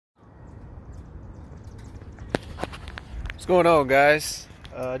What's going on, guys?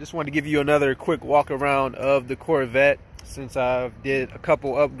 I just wanted to give you another quick walk around of the Corvette since I did a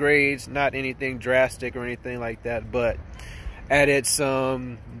couple upgrades, not anything drastic or anything like that, but added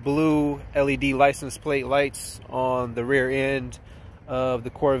some blue LED license plate lights on the rear end of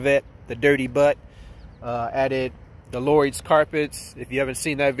the Corvette, the dirty butt. Added the Lloyd's carpets. If you haven't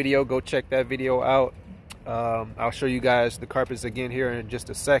seen that video, go check that video out. I'll show you guys the carpets again here in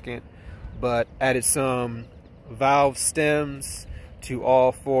just a second, but added some valve stems to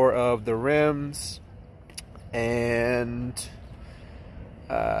all four of the rims, and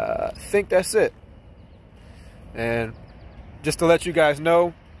I think that's it. And just to let you guys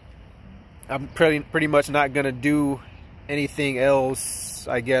know, I'm pretty much not gonna do anything else,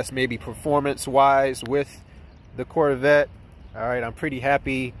 I guess, maybe performance wise with the Corvette. All right, I'm pretty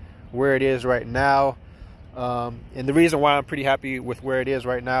happy where it is right now. And the reason why I'm pretty happy with where it is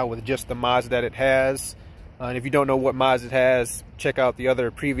right now, with just the mods that it has, and if you don't know what mods it has, check out the other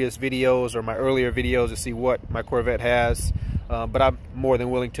previous videos or my earlier videos to see what my Corvette has. But I'm more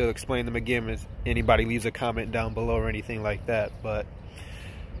than willing to explain them again if anybody leaves a comment down below or anything like that. But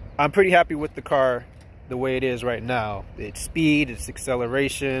I'm pretty happy with the car the way it is right now. Its speed, its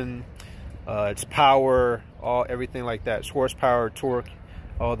acceleration, its power, everything like that. Its horsepower, torque,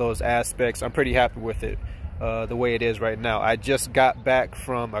 all those aspects. I'm pretty happy with it the way it is right now. I just got back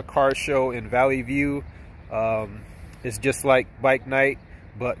from a car show in Valley View. It's just like bike night,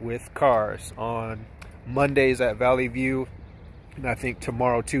 but with cars. On Mondays at Valley View, and I think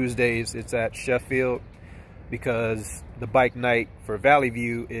tomorrow, Tuesdays, it's at Sheffield, because the bike night for Valley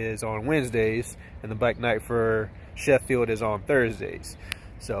View is on Wednesdays and the bike night for Sheffield is on Thursdays.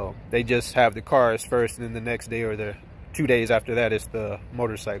 So they just have the cars first, and then the next day or the 2 days after that is the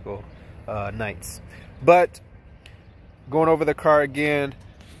motorcycle nights. But going over the car again,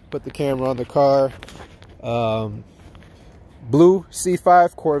 put the camera on the car. Blue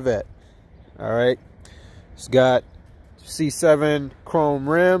C5 Corvette. All right, it's got C7 chrome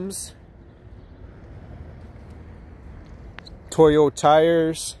rims, Toyo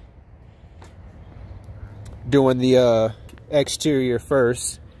tires. Doing the exterior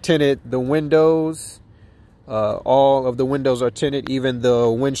first. Tinted the windows. All of the windows are tinted, even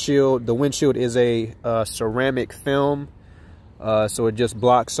the windshield. The windshield is a ceramic film, so it just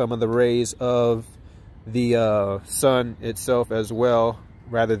blocks some of the rays of the sun itself as well,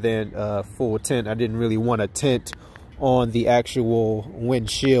 rather than full tint. I didn't really want a tint on the actual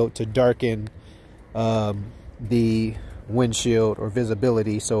windshield to darken the windshield or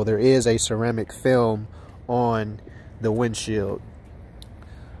visibility, so there is a ceramic film on the windshield.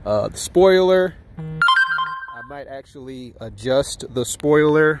 The spoiler, I might actually adjust the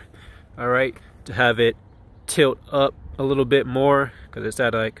spoiler, all right, to have it tilt up a little bit more, because it's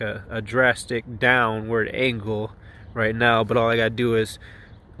at like a drastic downward angle right now. But all I gotta do is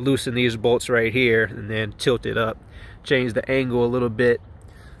loosen these bolts right here and then tilt it up, change the angle a little bit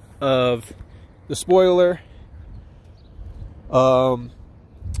of the spoiler.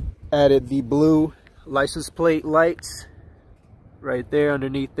 Added the blue license plate lights right there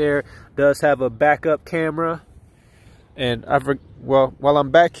underneath there. Does have a backup camera. And well, while I'm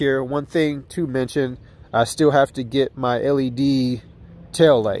back here, one thing to mention, I still have to get my LED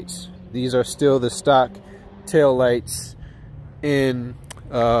tail lights. These are still the stock tail lights in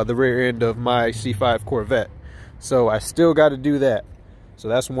the rear end of my C5 Corvette. So I still got to do that. So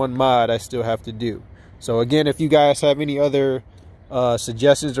that's one mod I still have to do. So again, if you guys have any other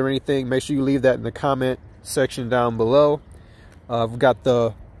suggestions or anything, make sure you leave that in the comment section down below. I've got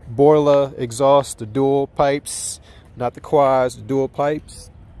the Borla exhaust, the dual pipes, not the quads, the dual pipes.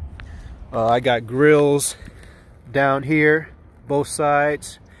 I got grills down here, both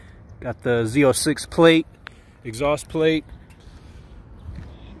sides. Got the Z06 plate, exhaust plate.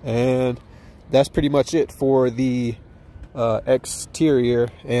 And that's pretty much it for the exterior.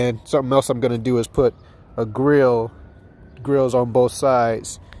 And something else I'm gonna do is put a grills on both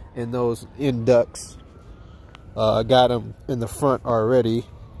sides and those end ducts. I got them in the front already.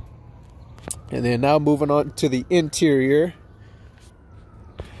 And then now moving on to the interior.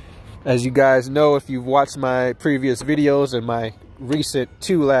 As you guys know, if you've watched my previous videos and my recent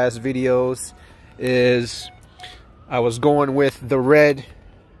two last videos, is I was going with the red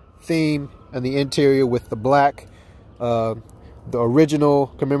theme and the interior with the black. The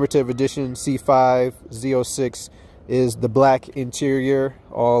original commemorative edition C5 Z06 is the black interior,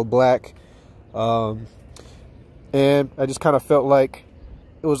 all black. And I just kind of felt like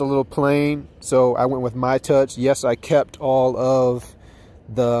it was a little plain, so I went with my touch. Yes, I kept all of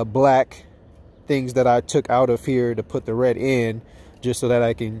the black things that I took out of here to put the red in, just so that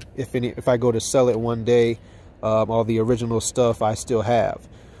I can, if I go to sell it one day, All the original stuff I still have,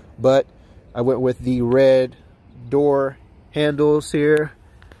 but I went with the red door handles here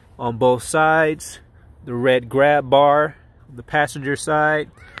on both sides, the red grab bar on the passenger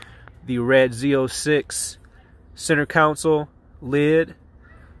side, the red Z06 center console lid,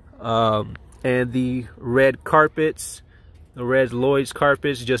 and the red carpets, the red Lloyd's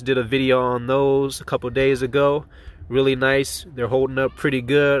carpets. Just did a video on those a couple days ago. Really nice. They're holding up pretty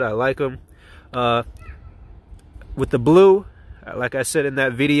good. I like them. With the blue, like I said in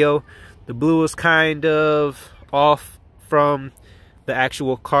that video, the blue is kind of off from the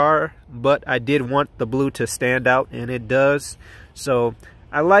actual car, but I did want the blue to stand out, and it does. So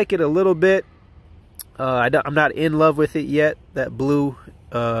I like it a little bit. I'm not in love with it yet, that blue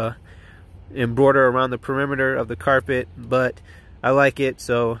embroider around the perimeter of the carpet, but I like it,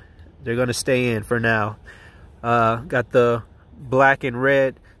 so they're gonna stay in for now. Got the black and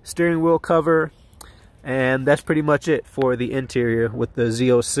red steering wheel cover, and that's pretty much it for the interior with the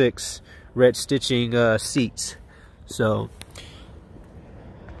Z06 red stitching seats. So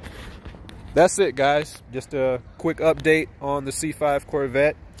that's it, guys. Just a quick update on the C5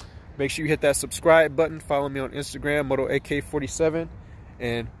 Corvette. Make sure you hit that subscribe button. Follow me on Instagram, MotoAK47,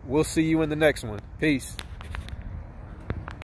 and we'll see you in the next one. Peace.